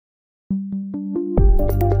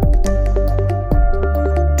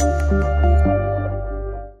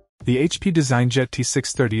The HP DesignJet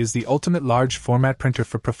T630 is the ultimate large-format printer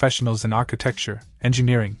for professionals in architecture,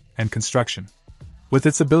 engineering, and construction. With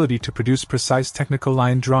its ability to produce precise technical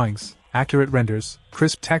line drawings, accurate renders,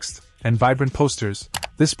 crisp text, and vibrant posters,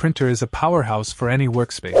 this printer is a powerhouse for any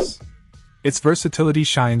workspace. Its versatility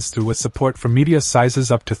shines through with support for media sizes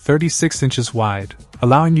up to 36 inches wide,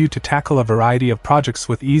 allowing you to tackle a variety of projects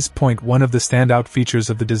with ease. One of the standout features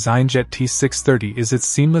of the DesignJet T630 is its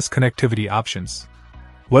seamless connectivity options.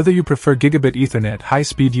 Whether you prefer gigabit Ethernet,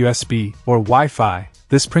 high-speed USB, or Wi-Fi,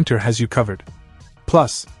 this printer has you covered.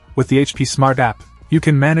 Plus, with the HP Smart app, you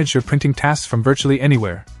can manage your printing tasks from virtually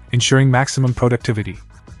anywhere, ensuring maximum productivity.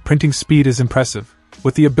 Printing speed is impressive,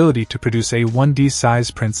 with the ability to produce A1D size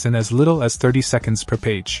prints in as little as 30 seconds per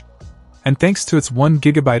page. And thanks to its 1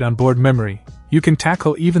 GB onboard memory, you can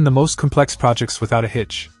tackle even the most complex projects without a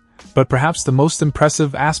hitch. But perhaps the most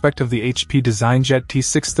impressive aspect of the HP DesignJet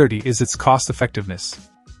T630 is its cost-effectiveness.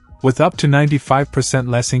 With up to 95%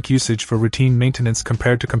 less ink usage for routine maintenance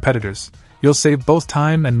compared to competitors, you'll save both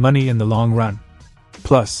time and money in the long run.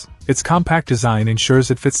 Plus, its compact design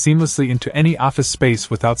ensures it fits seamlessly into any office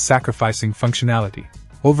space without sacrificing functionality.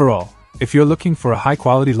 Overall, if you're looking for a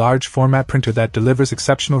high-quality large-format printer that delivers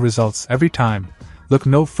exceptional results every time, look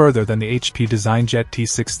no further than the HP DesignJet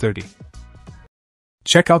T630.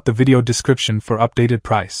 Check out the video description for updated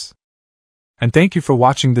price. And thank you for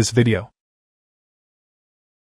watching this video.